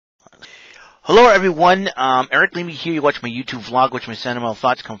Hello everyone, Eric Leamy here. You watch my YouTube vlog, which my sentimental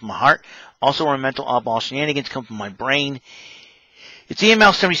thoughts come from my heart. Also, my mental oddball shenanigans come from my brain. It's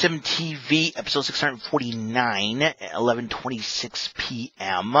EML77 TV, episode 649, at 11:26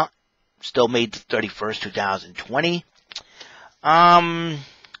 p.m. Still May 31st, 2020. I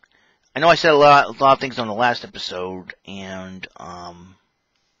know I said a lot of things on the last episode, and I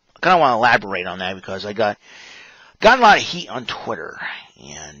kind of want to elaborate on that because I got a lot of heat on Twitter,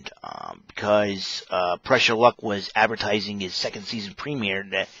 and because Pressure Luck was advertising his second season premiere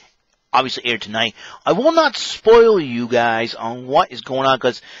that obviously aired tonight. I will not spoil you guys on what is going on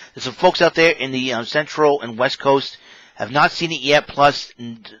because there's some folks out there in the Central and West Coast have not seen it yet. Plus,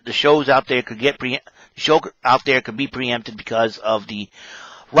 the shows out there could be preempted because of the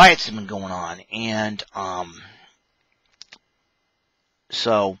riots that have been going on, and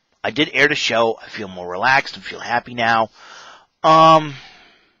so I did air the show. I feel more relaxed. I feel happy now.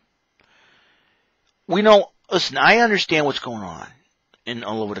 Listen, I understand what's going on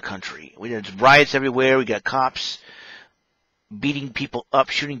all over the country. There's riots everywhere. We got cops beating people up,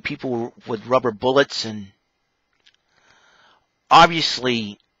 shooting people with rubber bullets, and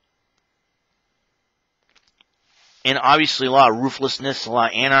obviously a lot of ruthlessness, a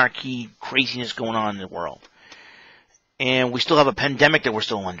lot of anarchy, craziness going on in the world. And we still have a pandemic that we're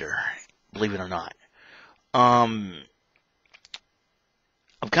still under, believe it or not. I'm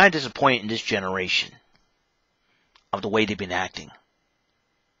kind of disappointed in this generation of the way they've been acting.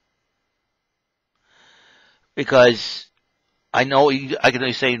 Because I know, I can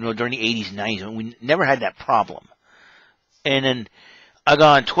only say, during the 80s and 90s, we never had that problem. And then I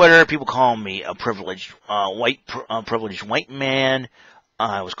got on Twitter, people calling me a privileged white man.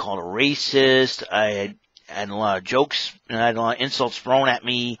 I was called a racist. I had a lot of jokes, and I had a lot of insults thrown at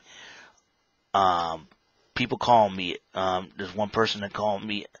me. People call me, there's one person that called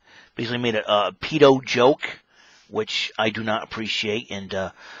me, basically made a pedo joke, which I do not appreciate. And,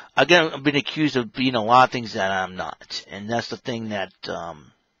 again, I've been accused of being a lot of things that I'm not. And that's the thing that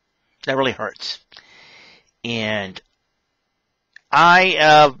really hurts. And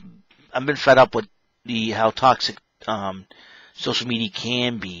I've been fed up with how toxic, social media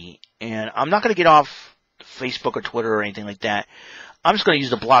can be. And I'm not going to get off Facebook or Twitter or anything like that. I'm just going to use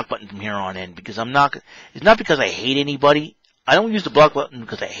the block button from here on in because it's not because I hate anybody. I don't use the block button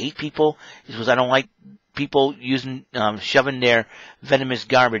because I hate people. It's because I don't like people shoving their venomous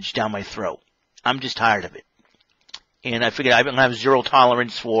garbage down my throat. I'm just tired of it. And I figured I don't have zero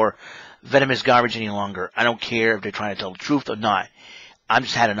tolerance for venomous garbage any longer. I don't care if they're trying to tell the truth or not. I've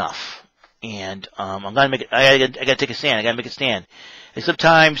just had enough. And, I'm gonna make it, I gotta take a stand. I gotta make a stand. And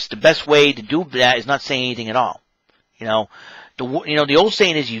sometimes the best way to do that is not saying anything at all. The old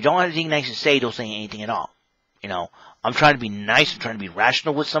saying is, you don't have anything nice to say, don't say anything at all. I'm trying to be nice, I'm trying to be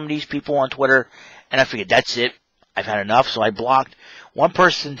rational with some of these people on Twitter, and I figured that's it. I've had enough, so I blocked. One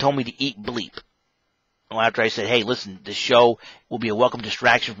person told me to eat bleep. Well, after I said, hey, listen, this show will be a welcome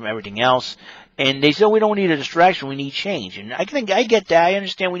distraction from everything else. And they said, we don't need a distraction, we need change. And I get that, I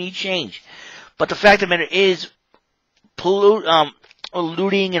understand we need change. But the fact of the matter is,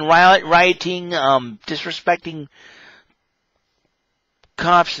 looting and rioting, disrespecting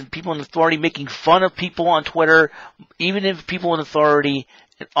cops and people in authority, making fun of people on Twitter, even if people in authority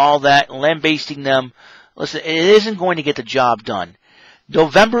and all that, lambasting them. Listen, it isn't going to get the job done.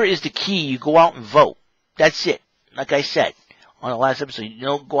 November is the key. You go out and vote. That's it. Like I said on the last episode,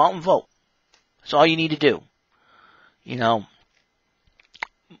 go out and vote. That's all you need to do.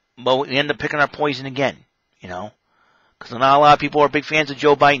 But we end up picking our poison again, because not a lot of people are big fans of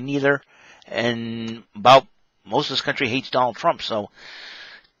Joe Biden either, and most of this country hates Donald Trump, so,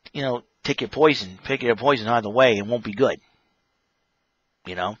 pick your poison either way, it won't be good,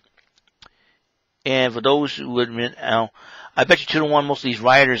 And for those who admit, I bet you 2-to-1 most of these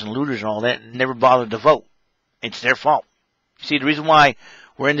rioters and looters and all that never bothered to vote. It's their fault. See, the reason why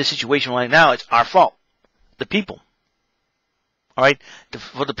we're in this situation right now, it's our fault. The people. Alright?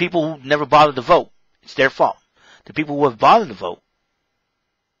 For the people who never bothered to vote, it's their fault. The people who have bothered to vote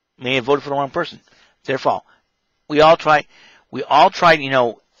may have voted for the wrong person. It's their fault. We all tried,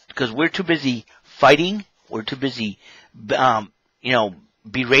 because we're too busy fighting, we're too busy, berating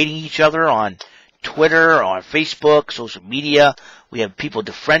each other on Twitter, on Facebook, social media. We have people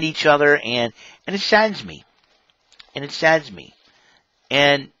defriend each other, and it saddens me. And it saddens me.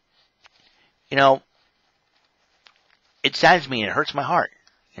 And, it saddens me and it hurts my heart,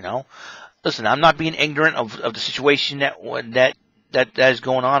 Listen, I'm not being ignorant of the situation that is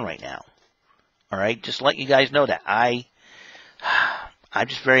going on right now. Alright? Just to let you guys know that. I'm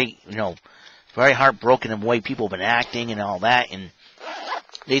just very, very heartbroken in the way people have been acting and all that, and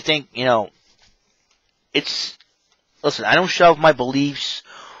they think, listen, I don't shove my beliefs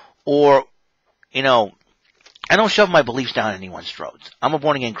or, I don't shove my beliefs down anyone's throats. I'm a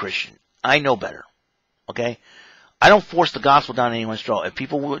born-again Christian. I know better. Okay? I don't force the gospel down anyone's throat. If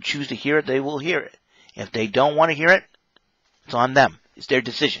people will choose to hear it, they will hear it. If they don't want to hear it, it's on them. It's their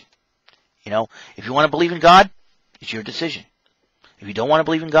decision. If you want to believe in God, it's your decision. If you don't want to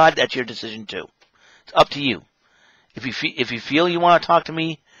believe in God, that's your decision too. It's up to you. If you feel you want to talk to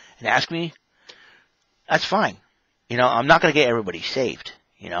me and ask me, that's fine. I'm not going to get everybody saved,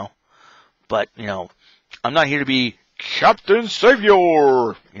 But, I'm not here to be Captain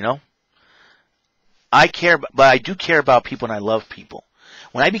Savior, I care, but I do care about people and I love people.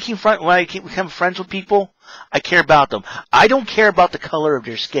 When I become friends with people, I care about them. I don't care about the color of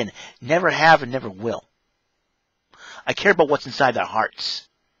their skin. Never have and never will. I care about what's inside their hearts.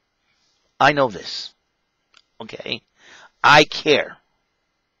 I know this. Okay? I care.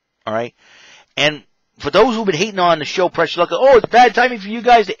 Alright? And for those who've been hating on the show, Pressure Luck, it's bad timing for you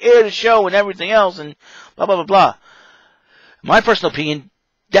guys to air the show and everything else and blah, blah, blah, blah. My personal opinion,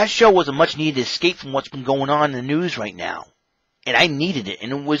 that show was a much needed escape from what's been going on in the news right now. And I needed it,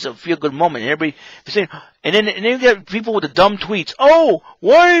 and it was a feel-good moment. And everybody was saying, and then you get people with the dumb tweets. Oh,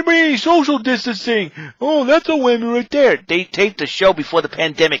 why are we social distancing? Oh, that's a win right there. They taped the show before the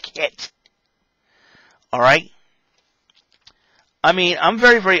pandemic hit. All right? I mean, I'm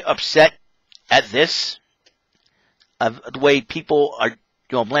very, very upset at this, of the way people are,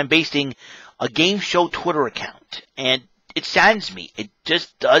 lambasting a game show Twitter account. And it saddens me. It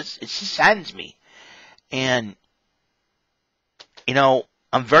just does. It just saddens me. And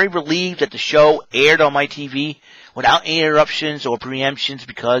I'm very relieved that the show aired on my TV without any interruptions or preemptions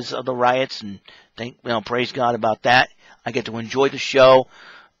because of the riots, and praise God about that. I get to enjoy the show.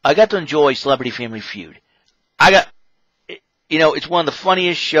 I got to enjoy Celebrity Family Feud. It's one of the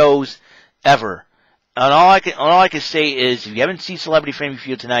funniest shows ever. And all I can say is, if you haven't seen Celebrity Family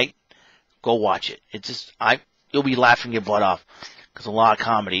Feud tonight, go watch it. It's just, you'll be laughing your butt off because a lot of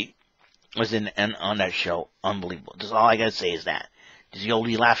comedy was on that show. Unbelievable. Just all I gotta say is that. You'll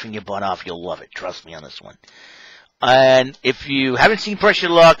be laughing your butt off. You'll love it. Trust me on this one. And if you haven't seen Pressure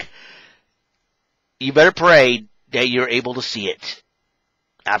Luck, you better pray that you're able to see it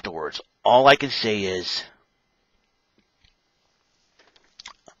afterwards. All I can say is,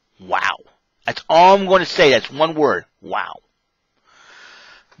 wow. That's all I'm going to say. That's one word. Wow.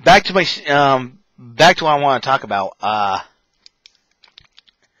 Back to what I want to talk about.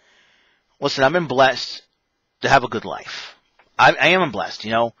 Listen, I've been blessed to have a good life. I am blessed,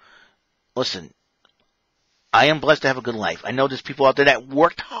 Listen, I am blessed to have a good life. I know there's people out there that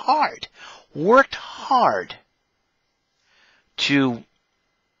worked hard to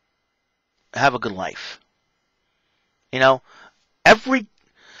have a good life.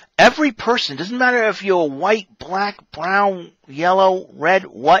 Every person, doesn't matter if you're white, black, brown, yellow, red,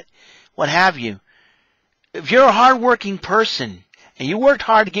 what have you. If you're a hardworking person and you worked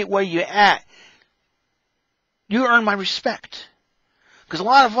hard to get where you're at, you earn my respect. Because a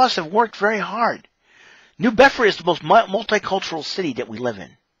lot of us have worked very hard. New Bedford is the most multicultural city that we live in.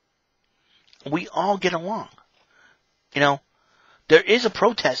 We all get along. There is a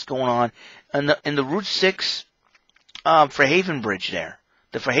protest going on in the Route 6 Fairhaven Bridge there.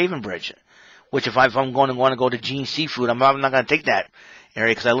 The Fairhaven Bridge. Which if I'm going to want to go to Gene's Seafood, I'm not going to take that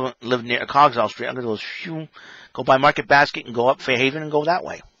area because I live near Cogswell Street. I'm going to go by Market Basket and go up Fairhaven and go that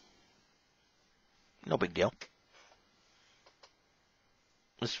way. No big deal.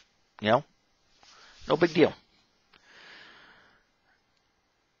 No big deal.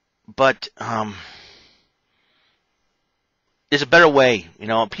 But, there's a better way.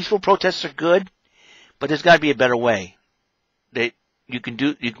 Peaceful protests are good, but there's got to be a better way that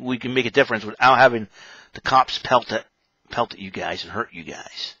we can make a difference without having the cops pelt at you guys and hurt you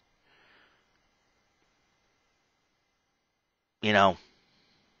guys.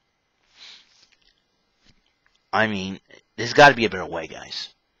 I mean, there's got to be a better way, guys.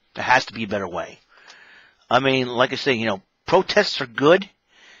 There has to be a better way. I mean, like I say, protests are good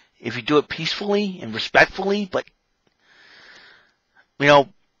if you do it peacefully and respectfully, but,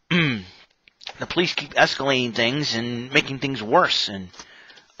 the police keep escalating things and making things worse. And,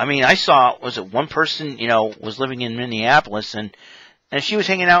 I mean, I saw, one person, was living in Minneapolis, and she was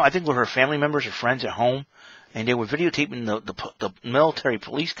hanging out, I think, with her family members or friends at home, and they were videotaping the military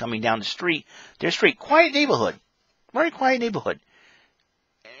police coming down the street, their street, quiet neighborhood, very quiet neighborhood.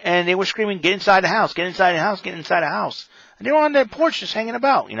 And they were screaming, get inside the house, get inside the house, get inside the house. And they were on their porch just hanging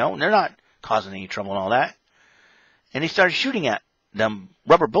about, and they're not causing any trouble and all that. And they started shooting at them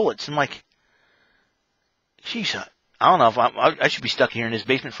rubber bullets. I'm like, geez, I don't know if I should be stuck here in this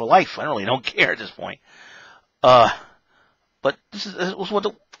basement for life. I really don't care at this point. But this is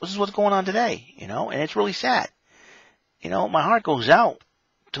what's going on today, you know, and it's really sad. You know, my heart goes out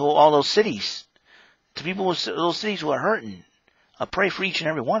to all those cities, to people in those cities who are hurting. I pray for each and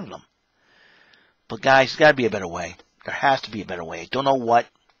every one of them. But guys, there's got to be a better way. There has to be a better way. I don't know what.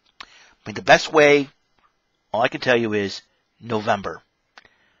 But the best way, all I can tell you is November.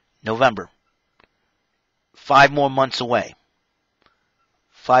 November. 5 more months away.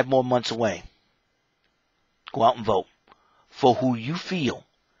 5 more months away. Go out and vote for who you feel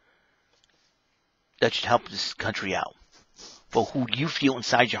that should help this country out. For who you feel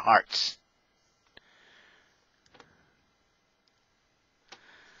inside your hearts.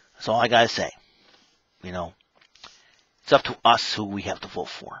 That's all I gotta say. You know, it's up to us who we have to vote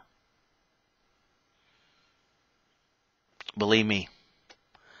for. Believe me,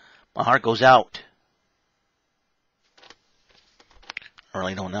 my heart goes out. I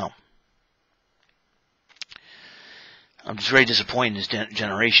really don't know. I'm just very disappointed in this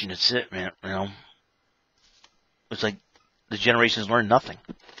generation. That's it, man. You know, it's like the generation has learned nothing.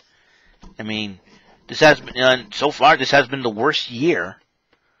 I mean, this has been, so far, this has been the worst year.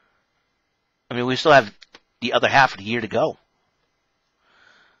 I mean, we still have the other half of the year to go.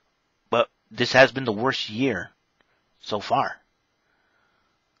 But this has been the worst year so far.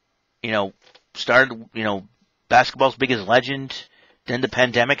 You know, started, you know, basketball's biggest legend, then the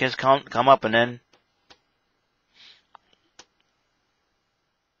pandemic has come up, and then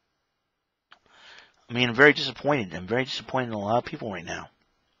I mean, I'm very disappointed. I'm very disappointed in a lot of people right now.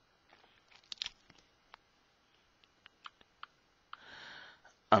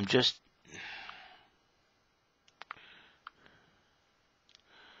 I'm just...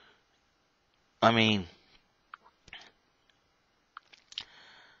 I mean...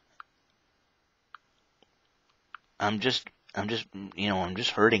 I'm just, you know, I'm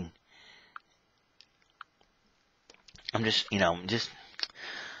just hurting. I'm just, you know,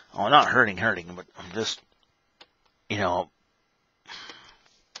 oh, not hurting, but I'm just, you know,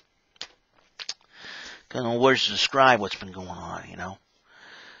 don't know words to describe what's been going on, you know.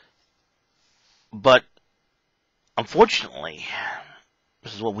 But, unfortunately,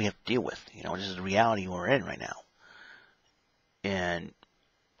 this is what we have to deal with, you know, this is the reality we're in right now. And,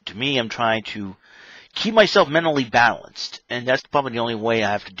 to me, I'm trying to keep myself mentally balanced, and that's probably the only way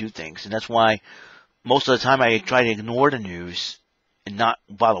I have to do things, and that's why most of the time I try to ignore the news and not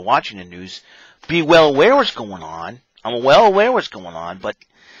bother watching the news, be well aware what's going on. I'm well aware what's going on, but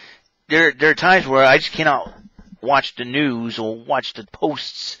there are times where I just cannot watch the news or watch the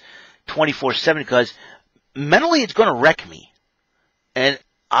posts 24/7 because mentally it's going to wreck me, and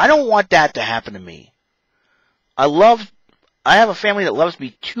I don't want that to happen to me. I have a family that loves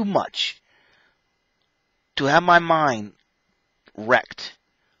me too much to have my mind wrecked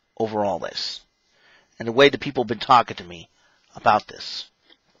over all this. And the way the people have been talking to me about this.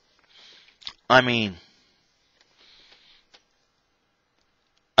 I mean,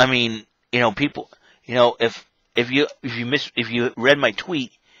 you know, people, you know, if you read my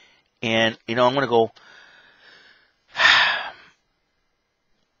tweet, and, you know, I'm going to go,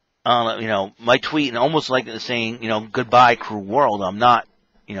 you know, my tweet, and almost like saying, you know, goodbye, cruel world. I'm not,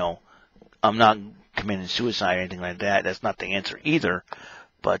 you know, I'm not committing suicide or anything like that. That's not the answer either.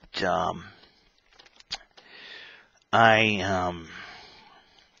 But, I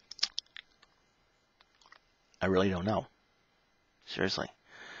really don't know. Seriously.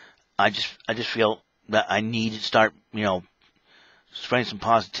 I just feel that I need to start, you know, spreading some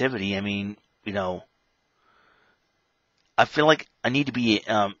positivity. I mean, you know, I feel like I need to be,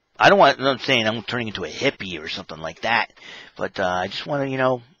 I don't want, I'm saying I'm turning into a hippie or something like that, but, I just want to, you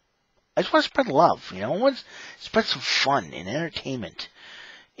know, I just want to spread love, you know, I want to spread some fun and entertainment.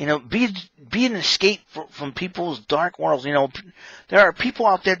 You know, be an escape from people's dark worlds. You know, there are people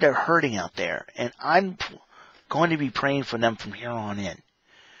out there that are hurting out there, and I'm going to be praying for them from here on in.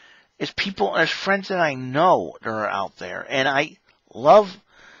 There's friends that I know that are out there, and I love,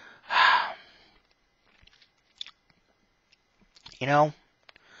 you know,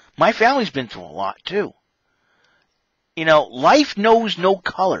 my family's been through a lot too. You know, life knows no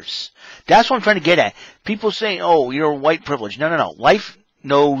colors. That's what I'm trying to get at. People say, oh, you're white privilege. No. Life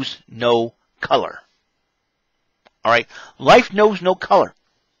knows no color. Alright? Life knows no color.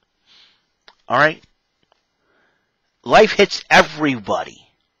 Alright? Life hits everybody.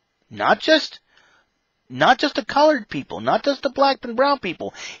 Not just the colored people. Not just the black and brown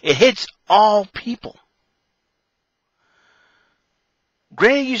people. It hits all people.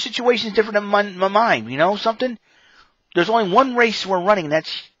 Granted, your situation is different than mine. You know something? There's only one race we're running, and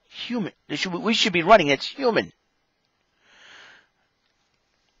that's human. We should be running, that's human.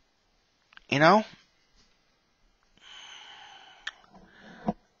 You know?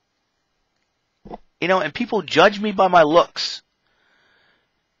 You know, and people judge me by my looks,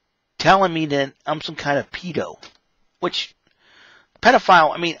 telling me that I'm some kind of pedo. Which,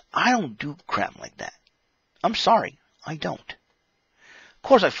 pedophile, I mean, I don't do crap like that. I'm sorry, I don't. Of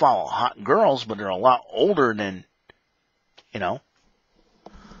course I follow hot girls, but they're a lot older than, you know.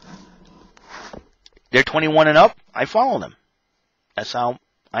 They're 21 and up, I follow them. That's how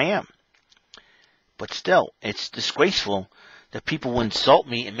I am. But still, it's disgraceful that people will insult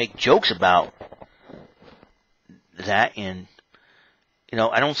me and make jokes about that. And, you know,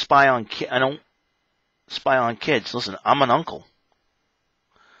 I don't spy on kids. Listen, I'm an uncle.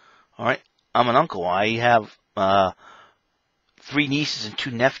 All right? I'm an uncle. I have 3 nieces and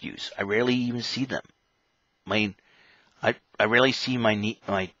 2 nephews. I rarely even see them. I mean, I rarely see my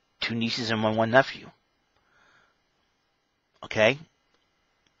 2 nieces and my 1 nephew. Okay?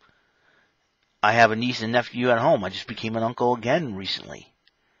 I have a niece and nephew at home. I just became an uncle again recently.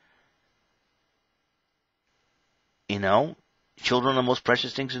 You know, children are the most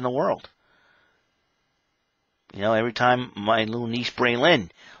precious things in the world. You know, every time my little niece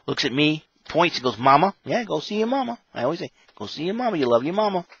Braylyn looks at me, points and goes, "Mama," yeah, go see your mama. I always say, go see your mama. You love your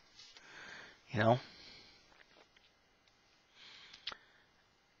mama. You know.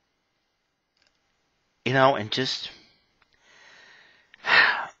 You know, and just...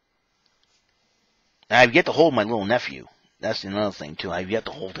 I've yet to hold my little nephew. That's another thing, too. I've yet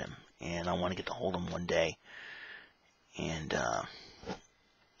to hold him. And I want to get to hold him one day. And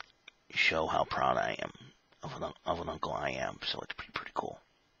show how proud I am of an uncle I am. So it's pretty cool.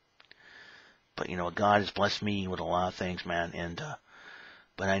 But, you know, God has blessed me with a lot of things, man. And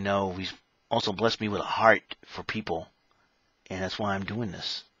but I know He's also blessed me with a heart for people. And that's why I'm doing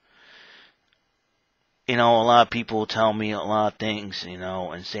this. You know, a lot of people tell me a lot of things, you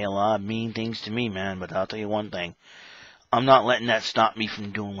know, and say a lot of mean things to me, man. But I'll tell you one thing. I'm not letting that stop me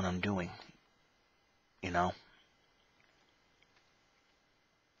from doing what I'm doing. You know.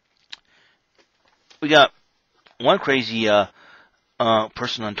 We got one crazy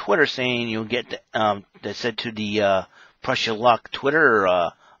person on Twitter saying you'll get the, that said to the Press Your Luck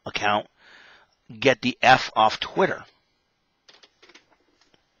Twitter account, get the F off Twitter.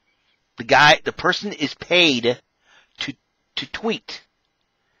 The person is paid to tweet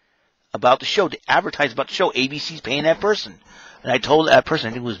about the show, to advertise about the show. ABC's paying that person. And I told that person,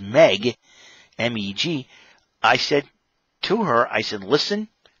 I think it was Meg, M-E-G, I said to her, I said, listen,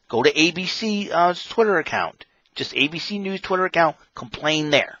 go to ABC's Twitter account. Just ABC News Twitter account,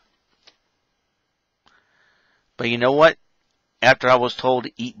 complain there. But you know what? After I was told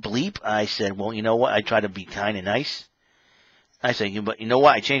to eat bleep, I said, well, you know what? I try to be kind and nice. I said, but you know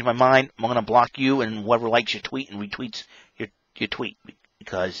what? I changed my mind. I'm going to block you and whoever likes your tweet and retweets your tweet,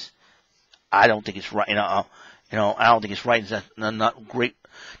 because I don't think it's right. You know, I don't think it's right. That's not great.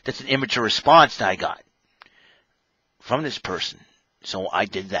 That's an immature response that I got from this person. So I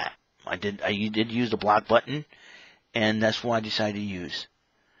did that. I did use the block button, and that's what I decided to use.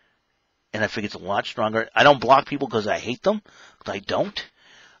 And I think it's a lot stronger. I don't block people because I hate them, because I don't.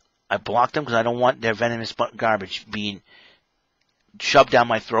 I block them because I don't want their venomous garbage being shoved down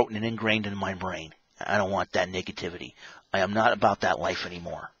my throat and ingrained in my brain. I don't want that negativity. I am not about that life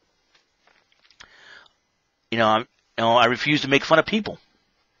anymore. You know, I refuse to make fun of people.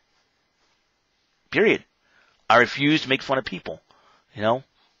 Period. I refuse to make fun of people. You know,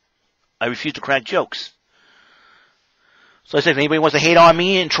 I refuse to crack jokes. So I said, if anybody wants to hate on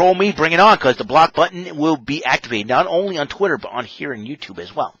me and troll me, bring it on, because the block button will be activated, not only on Twitter, but on here and YouTube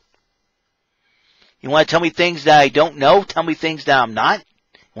as well. You want to tell me things that I don't know? Tell me things that I'm not?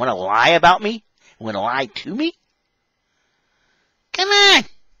 You want to lie about me? You want to lie to me? Come on!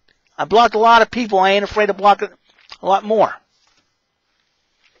 I blocked a lot of people. I ain't afraid to block a lot more.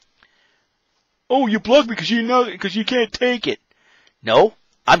 Oh, you blocked me because you can't take it. No,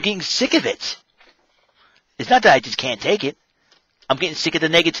 I'm getting sick of it. It's not that I just can't take it. I'm getting sick of the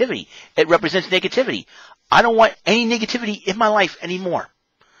negativity. It represents negativity. I don't want any negativity in my life anymore.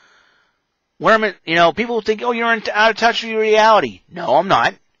 Where I'm at, you know, people think, oh, you're out of touch with your reality. No, I'm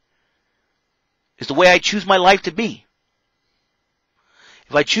not. It's the way I choose my life to be.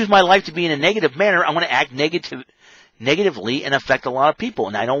 If I choose my life to be in a negative manner, I'm going to act negatively and affect a lot of people.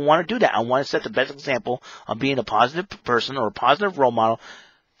 And I don't want to do that. I want to set the best example of being a positive person or a positive role model.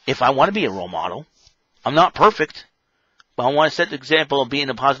 If I want to be a role model, I'm not perfect, but I want to set the example of being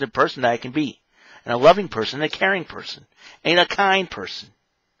a positive person that I can be. And a loving person, and a caring person, and a kind person.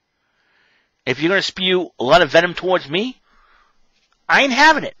 If you're going to spew a lot of venom towards me, I ain't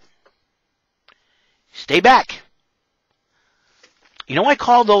having it. Stay back. You know, I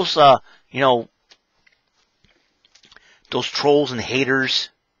call those You know, those trolls and haters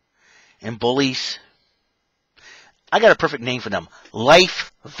and bullies. I got a perfect name for them.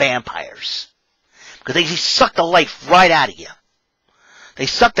 Life vampires. Because they suck the life right out of you. They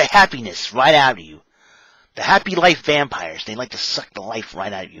suck the happiness right out of you. The happy life vampires. They like to suck the life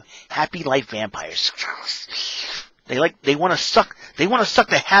right out of you. Happy life vampires. They want to suck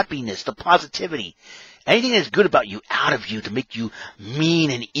the happiness, the positivity, anything that's good about you out of you to make you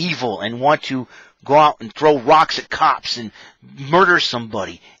mean and evil and want to go out and throw rocks at cops and murder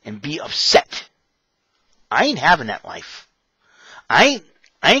somebody and be upset. I ain't having that life. I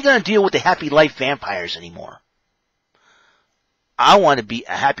ain't gonna deal with the happy life vampires anymore. I want to be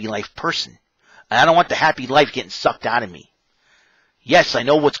a happy life person. And I don't want the happy life getting sucked out of me. Yes, I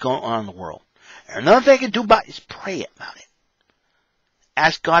know what's going on in the world. And another thing I can do about it is pray about it.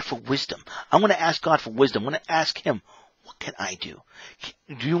 Ask God for wisdom. I'm going to ask God for wisdom. I'm going to ask Him, what can I do?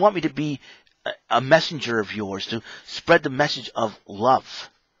 Do you want me to be a messenger of yours to spread the message of love?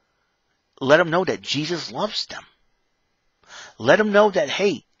 Let them know that Jesus loves them. Let them know that,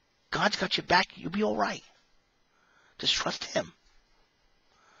 hey, God's got your back. You'll be all right. Just trust Him.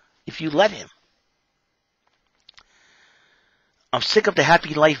 If you let Him. I'm sick of the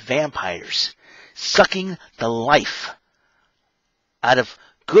happy life vampires sucking the life out of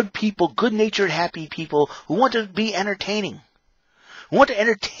good people, good-natured, happy people who want to be entertaining. Who want to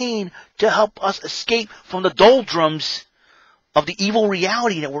entertain to help us escape from the doldrums of the evil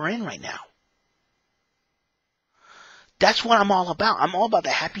reality that we're in right now. That's what I'm all about. I'm all about the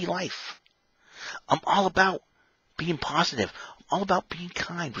happy life. I'm all about being positive. I'm all about being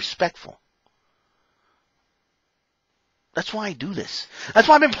kind, respectful. That's why I do this. That's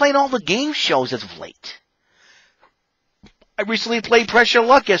why I've been playing all the game shows as of late. I recently played Pressure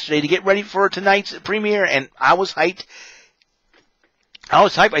Luck yesterday to get ready for tonight's premiere, and I was hyped. I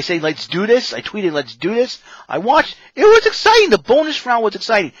say, let's do this. I tweeted, let's do this. I watched. It was exciting. The bonus round was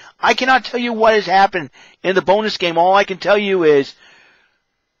exciting. I cannot tell you what has happened in the bonus game. All I can tell you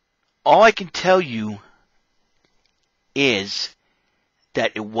is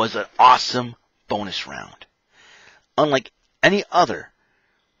that it was an awesome bonus round. Unlike any other,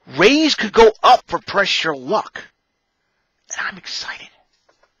 ratings could go up for Pressure Luck. And I'm excited.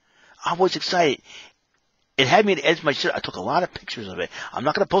 I was excited. It had me at the edge of my seat. I took a lot of pictures of it. I'm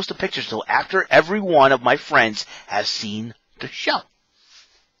not going to post the pictures until after every one of my friends has seen the show.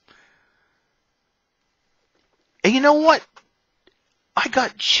 And you know what? I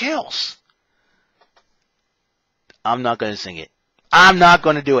got chills. I'm not going to sing it. I'm not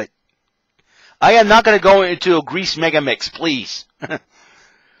going to do it. I am not going to go into a Grease Mega Mix, please.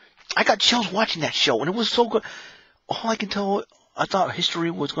 I got chills watching that show, and it was so good. All I can tell, I thought history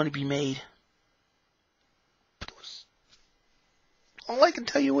was going to be made. But all I can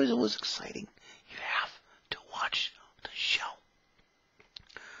tell you is it was exciting. You have to watch the show.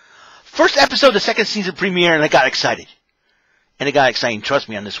 First episode of the second season premiere, and I got excited. And it got exciting. Trust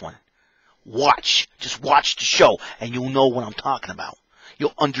me on this one. Watch. Just watch the show, and you'll know what I'm talking about.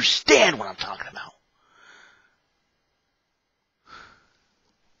 You'll understand what I'm talking about.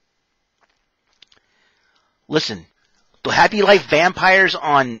 Listen, the happy life vampires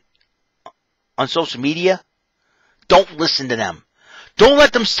on social media, don't listen to them. Don't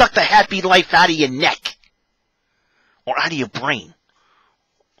let them suck the happy life out of your neck or out of your brain.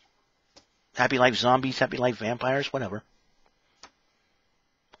 Happy life zombies, happy life vampires, whatever.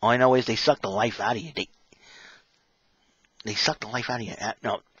 All I know is they suck the life out of you. They suck the life out of you.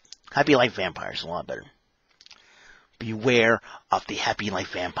 No, happy life vampires is a lot better. Beware of the happy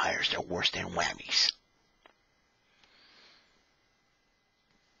life vampires. They're worse than whammies.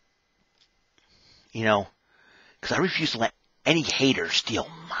 You know, because I refuse to let any hater steal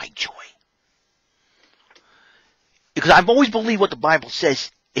my joy. Because I've always believed what the Bible says.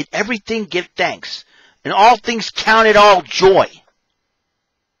 In everything give thanks. In all things count it all joy.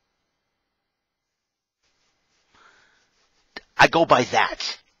 I go by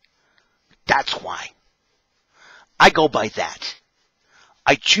that. That's why. I go by that.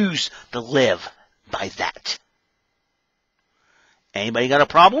 I choose to live by that. Anybody got a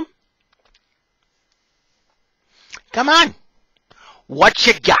problem? Come on. What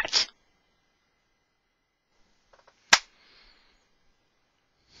you got?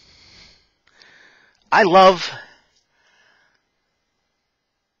 I love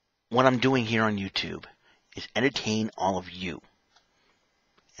what I'm doing here on YouTube is entertain all of you.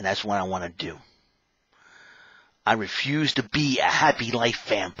 And that's what I want to do. I refuse to be a happy life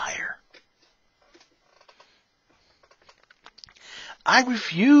vampire. I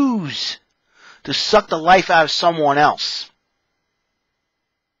refuse to suck the life out of someone else.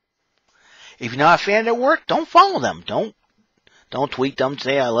 If you're not a fan of their work, don't follow them. Don't tweet them,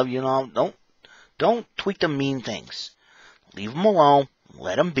 say I love you and all. Don't tweet them mean things. Leave them alone,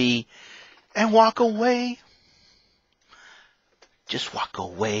 let them be, and walk away. Just walk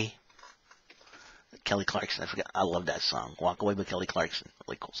away. Kelly Clarkson, I love that song. Walk Away by Kelly Clarkson.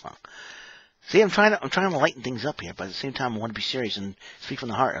 Really cool song. See, I'm trying to lighten things up here, but at the same time I want to be serious and speak from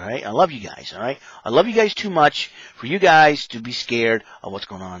the heart, alright? I love you guys, alright? I love you guys too much for you guys to be scared of what's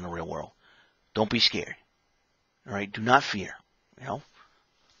going on in the real world. Don't be scared. Alright? Do not fear. You know?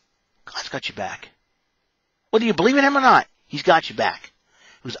 God's got your back. Whether you believe in him or not, he's got your back.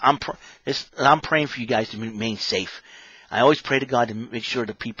 I'm praying for you guys to remain safe. I always pray to God to make sure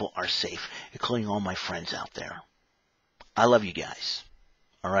the people are safe, including all my friends out there. I love you guys.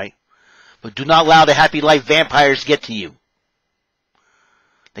 Alright? But do not allow the happy life vampires to get to you.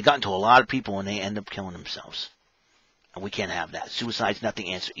 They got into a lot of people and they end up killing themselves. And we can't have that. Suicide's not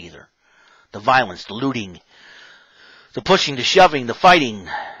the answer either. The violence, the looting, the pushing, the shoving, the fighting,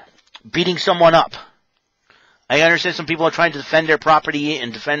 beating someone up. I understand some people are trying to defend their property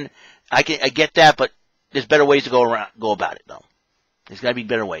and defend. I get that, but there's better ways to go about it, though. There's got to be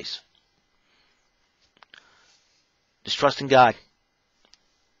better ways. Just trust in God.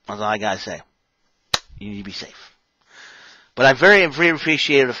 That's all I gotta say. You need to be safe. But I'm very, very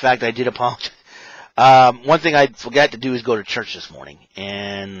appreciative of the fact that I did apologize. One thing I forgot to do is go to church this morning,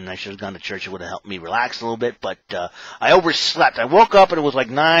 and I should have gone to church. It would have helped me relax a little bit, but I overslept. I woke up and it was like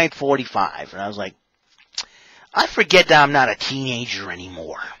 9:45, and I was like, I forget that I'm not a teenager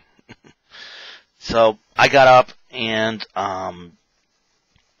anymore. So I got up and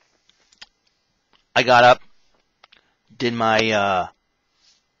did my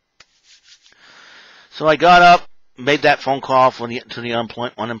so I got up, made that phone call to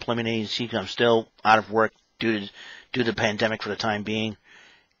the unemployment agency because I'm still out of work due to the pandemic for the time being,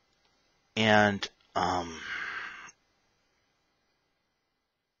 and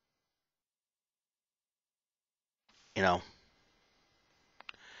you know,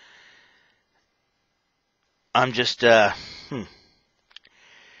 I'm just So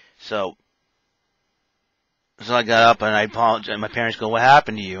I got up and I apologized. My parents go, "What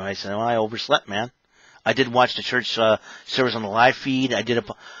happened to you?" And I said, "Well, I overslept, man." I did watch the church service on the live feed. I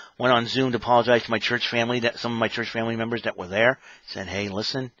went on Zoom to apologize to my church family, some of my church family members that were there. Said, "Hey,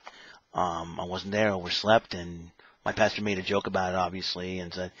 listen, I wasn't there, I overslept," and my pastor made a joke about it, obviously,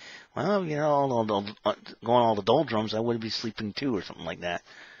 and said, "Well, you know, going all the doldrums, I would be sleeping too," or something like that.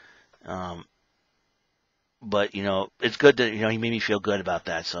 But you know, it's good that he made me feel good about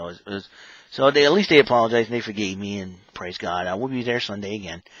that. So at least they apologized and they forgave me, and praise God, I will be there Sunday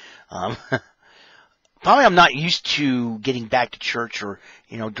again. Probably I'm not used to getting back to church or,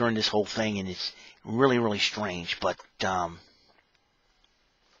 during this whole thing, and it's really, really strange, but,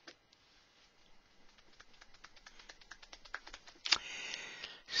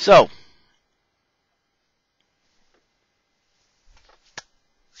 so,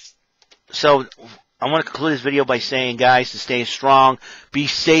 I want to conclude this video by saying, guys, to stay strong, be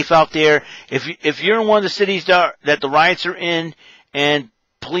safe out there. If you're in one of the cities that the riots are in, and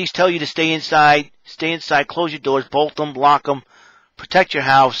police tell you to stay inside, close your doors, bolt them, lock them, protect your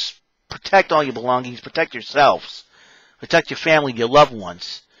house, protect all your belongings, protect yourselves, protect your family, your loved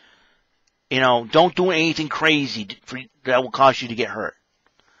ones. Don't do anything crazy that will cause you to get hurt.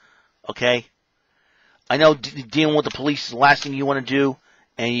 Okay? I know dealing with the police is the last thing you want to do,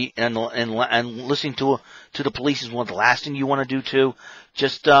 and listening to the police is one of the last thing you want to do too.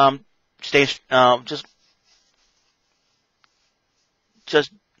 Just stay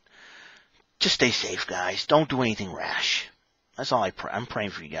just stay safe, guys. Don't do anything rash. That's all I'm praying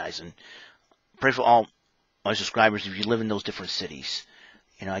for you guys, and pray for all my subscribers if you live in those different cities.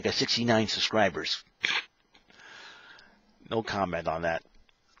 I got 69 subscribers. No comment on that.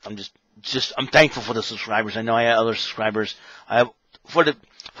 I'm thankful for the subscribers. I know I have other subscribers. I have for the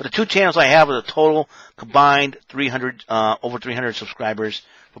two channels I have, with a total combined over 300 subscribers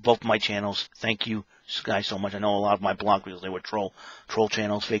for both my channels. Thank you guys so much. I know a lot of my blog videos, they were troll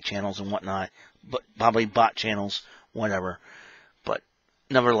channels, fake channels, and whatnot, but probably bot channels, whatever. But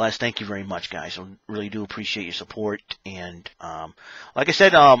nevertheless, thank you very much, guys. I really do appreciate your support. And like I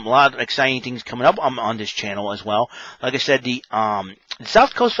said, a lot of exciting things coming up on this channel as well. Like I said, the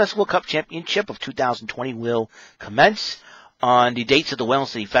South Coast Festival Cup Championship of 2020 will commence on the dates of the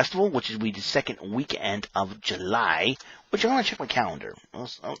WEML-TV Festival, which will be the second weekend of July. Which I'm going to check my calendar. I'm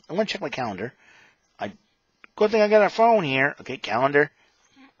going to check my calendar. Good thing I got a phone here. Okay, calendar.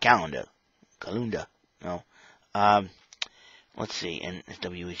 No. Let's see.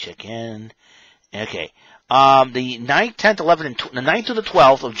 NSWE check in. Okay. The 9th, 10th, 11th, and the 9th to the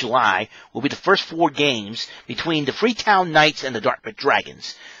 12th of July will be the first 4 games between the Freetown Knights and the Dartmouth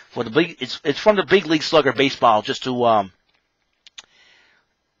Dragons. For the big, it's from the Big League Slugger Baseball, just to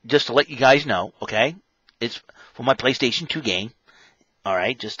let you guys know, okay? It's for my PlayStation 2 game. All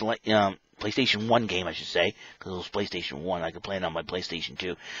right, just to let PlayStation 1 game, I should say, because it was PlayStation 1. I could play it on my PlayStation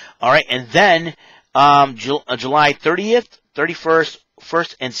 2. All right, and then July 30th, 31st,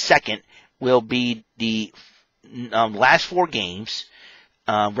 1st, and 2nd will be the last 4 games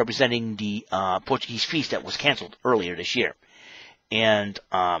representing the Portuguese Feast that was canceled earlier this year. And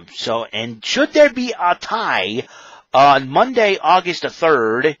and should there be a tie on Monday, August the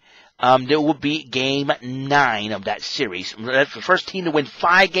 3rd, there will be game 9 of that series. That's the first team to win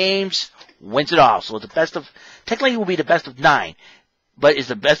 5 games wins it all. So the best of, technically it will be the best of 9, but it's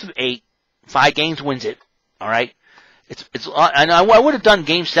the best of 8. 5 games wins it. All right. And I would have done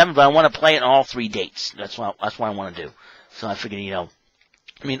game 7, but I want to play it on all 3 dates. That's what I want to do. So I figured,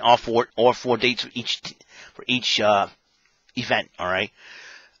 all 4 dates for each event. All right.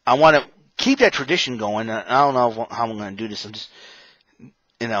 I want to keep that tradition going. I don't know how I'm going to do this. I'm just,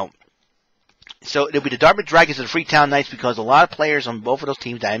 So it'll be the Dartmouth Dragons and the Freetown Knights, because a lot of players on both of those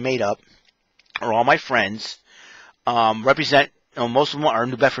teams that I made up are all my friends. Represent, most of them are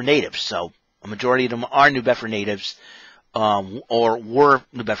New Bedford natives. So a majority of them are New Bedford natives. Or were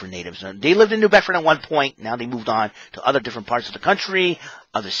New Bedford natives. They lived in New Bedford at one point. Now they moved on to other different parts of the country,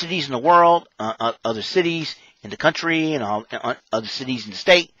 other cities in the world, other cities in the country, and other cities in the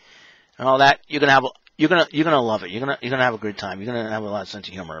state, and all that. You're gonna love it. You're gonna have a good time. You're gonna have a lot of sense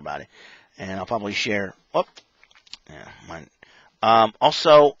of humor about it. And I'll probably share. Oh, yeah, mine.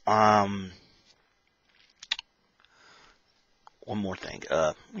 Also, one more thing.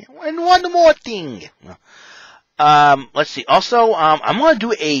 One more thing. Let's see. Also, I'm going to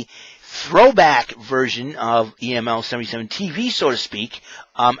do a throwback version of EML77 TV, so to speak,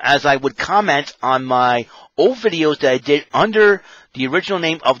 as I would comment on my old videos that I did under the original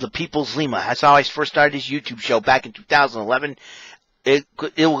name of The People's Lima. That's how I first started this YouTube show back in 2011. It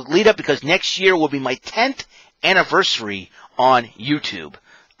will lead up because next year will be my 10th anniversary on YouTube.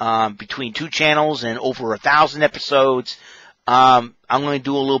 Between 2 channels and over 1,000 episodes. I'm going to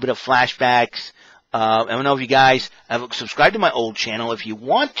do a little bit of flashbacks. I don't know if you guys have subscribed to my old channel. If you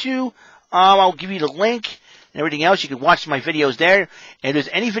want to, I'll give you the link and everything else. You can watch my videos there. And if there's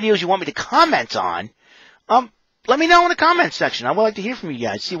any videos you want me to comment on, let me know in the comment section. I would like to hear from you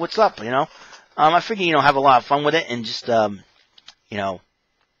guys, see what's up, I figure, have a lot of fun with it and just, have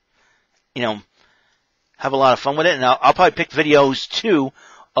a lot of fun with it. And I'll probably pick videos, too,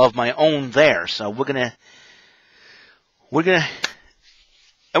 of my own there. So we're gonna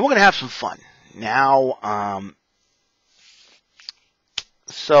have some fun. Now,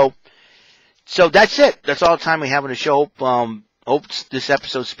 so that's it. That's all the time we have on the show. Hope this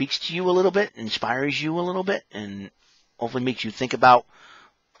episode speaks to you a little bit, inspires you a little bit, and hopefully makes you think about,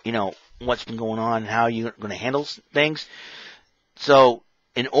 what's been going on and how you're going to handle things. So,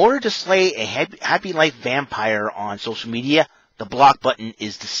 in order to slay a happy life vampire on social media, the block button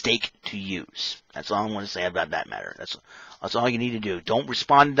is the stake to use. That's all I want to say about that matter. That's all you need to do. Don't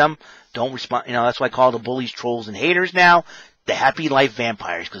respond to them. Don't respond. That's why I call the bullies, trolls, and haters now the happy life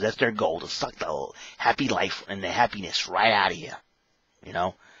vampires, because that's their goal, to suck the whole happy life and the happiness right out of you.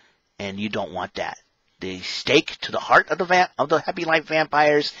 And you don't want that. The stake to the heart of the happy life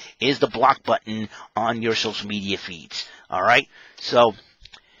vampires is the block button on your social media feeds. All right. So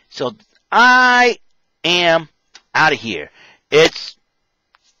I am out of here. It's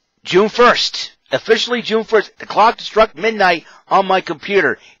June 1st. Officially June 1st. The clock struck midnight on my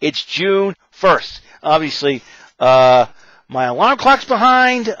computer. It's June 1st. Obviously, my alarm clock's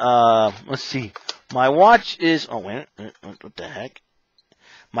behind. Let's see. My watch is... Oh, wait. What the heck?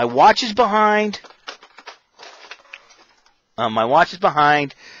 My watch is behind. My watch is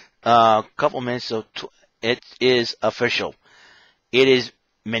behind. A couple minutes, so it is official. It is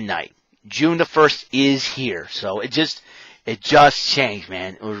midnight. June the 1st is here. So it just changed,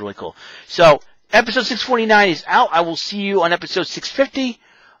 man. It was really cool. So, episode 649 is out. I will see you on episode 650.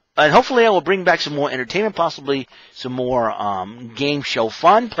 And hopefully I will bring back some more entertainment, possibly some more game show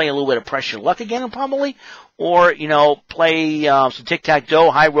fun, play a little bit of Pressure Luck again, probably. Or, play some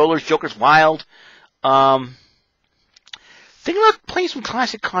Tic-Tac-Toe, High Rollers, Joker's Wild. Think about playing some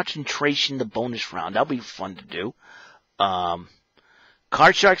Classic Concentration, the bonus round. That'll be fun to do.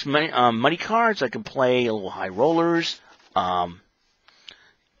 Card Sharks, money cards. I can play a little High Rollers. I'll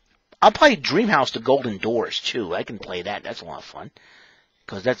play Dreamhouse, the Golden Doors, too. I can play that. That's a lot of fun.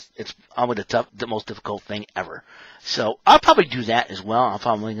 Because it's probably the most difficult thing ever. So I'll probably do that as well. I'm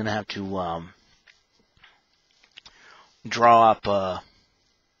probably going to have to draw up,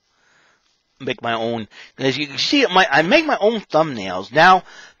 make my own. As you can see, I make my own thumbnails. Now,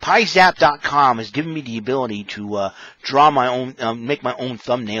 PieZap.com has given me the ability to draw my own, make my own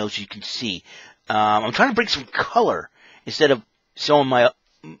thumbnails. You can see. I'm trying to bring some color instead of showing my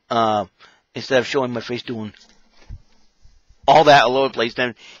face doing all that all over the place.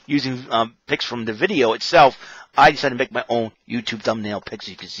 Then using pics from the video itself, I decided to make my own YouTube thumbnail pics.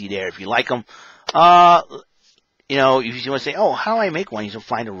 You can see there. If you like them, you know, if you want to say, oh, how do I make one? You can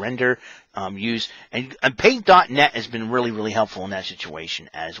find a render, use, and Paint.net has been really, really helpful in that situation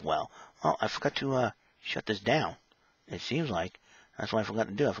as well. Oh, I forgot to shut this down. It seems like that's what I forgot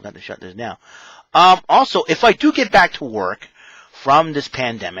to do. I forgot to shut this down. Also, if I do get back to work from this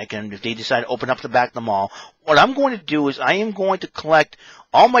pandemic, and if they decide to open up the back of the mall, what I'm going to do is I am going to collect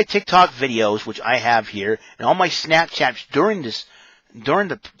all my TikTok videos, which I have here, and all my Snapchats during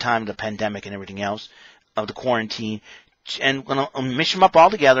the time of the pandemic and everything else, of the quarantine, and I'm going to mish them up all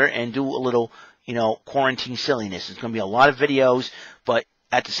together and do a little, you know, quarantine silliness. It's going to be a lot of videos, but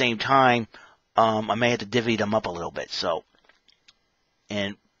at the same time, I may have to divvy them up a little bit, so,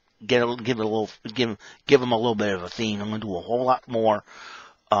 and give them a little bit of a theme. I'm going to do a whole lot more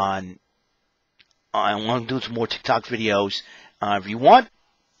on, I want to do some more TikTok videos. If you want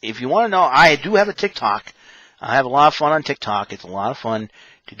to know, I do have a TikTok. I have a lot of fun on TikTok. It's a lot of fun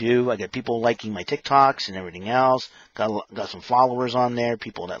to do. I get people liking my TikToks and everything else. Got some followers on there,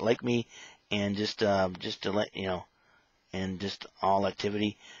 people that like me, and just to let you know, and just all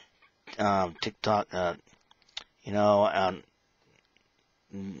activity. TikTok, you know,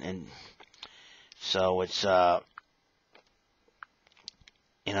 and so it's you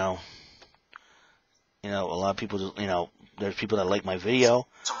know, a lot of people, you know, there's people that like my video.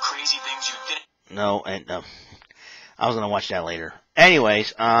 Some crazy things you did. No, and I was gonna watch that later.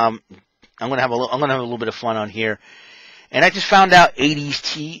 Anyways, I'm gonna have a little bit of fun on here, and I just found out 80s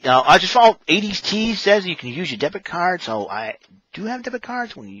T. I just found 80s T says you can use your debit card, so I do have debit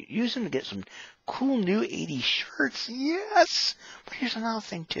cards. When you use them to get some cool new 80s shirts, yes. But here's another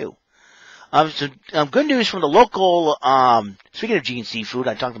thing too. Good news from the local. Speaking of Gene Seafood,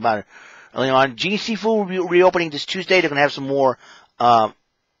 I talked about it earlier on. Gene Seafood will be reopening this Tuesday. They're gonna have some more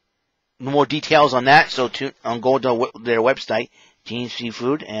details on that. So go to their website, Gene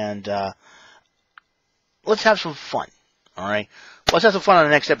Seafood, and let's have some fun. All right, let's have some fun on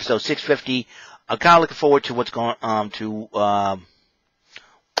the next episode, 650. I'm kind of looking forward to what's going to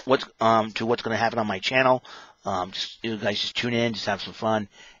what's going to happen on my channel. You guys just tune in, just have some fun,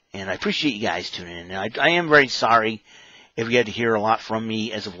 and I appreciate you guys tuning in. And I am very sorry if you had to hear a lot from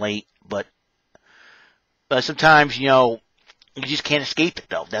me as of late, but sometimes, you know, you just can't escape it,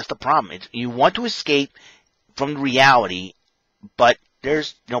 though. That's the problem. You want to escape from reality, but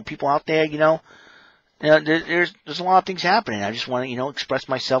there's, you know, people out there, there's a lot of things happening. I just want to, you know, express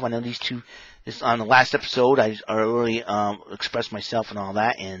myself. I know on the last episode, I already expressed myself and all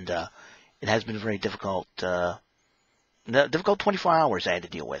that, and it has been a very difficult 24 hours I had to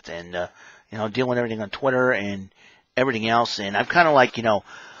deal with, and you know, dealing with everything on Twitter and everything else. And I'm kind of like, you know,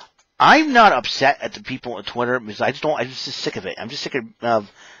 I'm not upset at the people on Twitter because I'm just sick of it. I'm just sick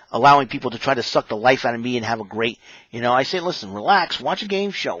of allowing people to try to suck the life out of me and have a great, you know, I say, listen, relax, watch a game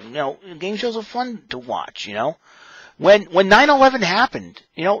show. You know, game shows are fun to watch, you know. When 9/11 happened,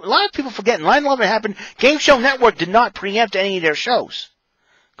 you know, a lot of people forget 9/11 happened. Game Show Network did not preempt any of their shows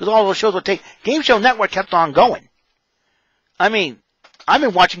because all those shows would take. Game Show Network kept on going. I mean, I've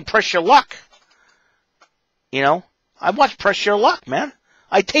been watching Press Your Luck. You know, I watched Press Your Luck, man.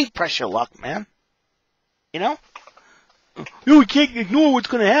 I tape Press Your Luck, man. You know, we can't ignore what's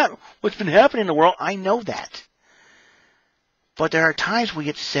going to happen. What's been happening in the world. I know that, but there are times we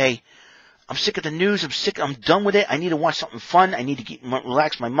get to say, I'm sick of the news. I'm done with it. I need to watch something fun. I need to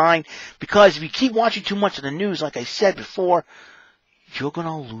relax my mind. Because if you keep watching too much of the news, like I said before, you're going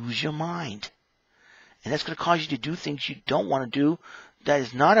to lose your mind. And that's going to cause you to do things you don't want to do. That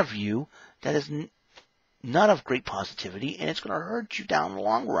is not of you. That is not of great positivity. And it's going to hurt you down the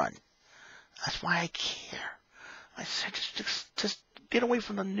long run. That's why I care. I said, just get away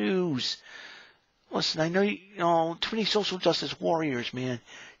from the news. Listen, I know, you know, too many social justice warriors, man.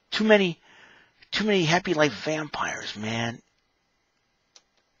 Too many happy life vampires, man.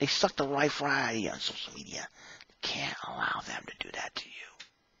 They suck the life right out of you on social media. You can't allow them to do that to you.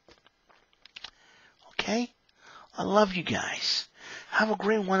 Okay? I love you guys. Have a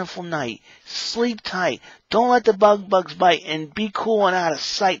great, wonderful night. Sleep tight. Don't let the bugs bite. And be cool and out of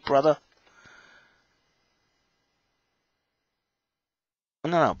sight, brother.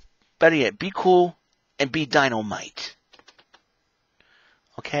 No. Better yet, be cool and be dynamite.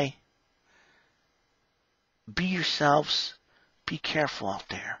 Okay? Be yourselves. Be careful out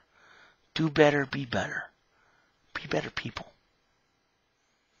there. Do better, be better. Be better people.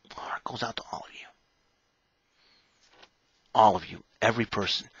 My heart goes out to all of you. All of you. Every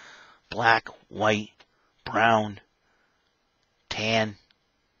person. Black, white, brown, tan,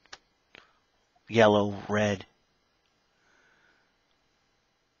 yellow, red.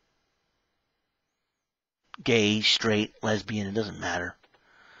 Gay, straight, lesbian, it doesn't matter.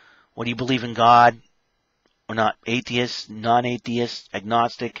 What do you believe in God or not? Atheist, non-atheist,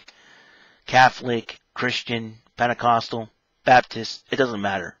 agnostic, Catholic, Christian, Pentecostal, Baptist, it doesn't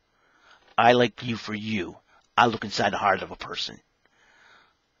matter. I like you for you. I look inside the heart of a person.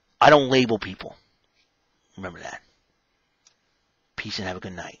 I don't label people. Remember that. Peace and have a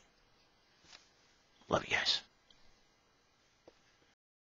good night. Love you guys.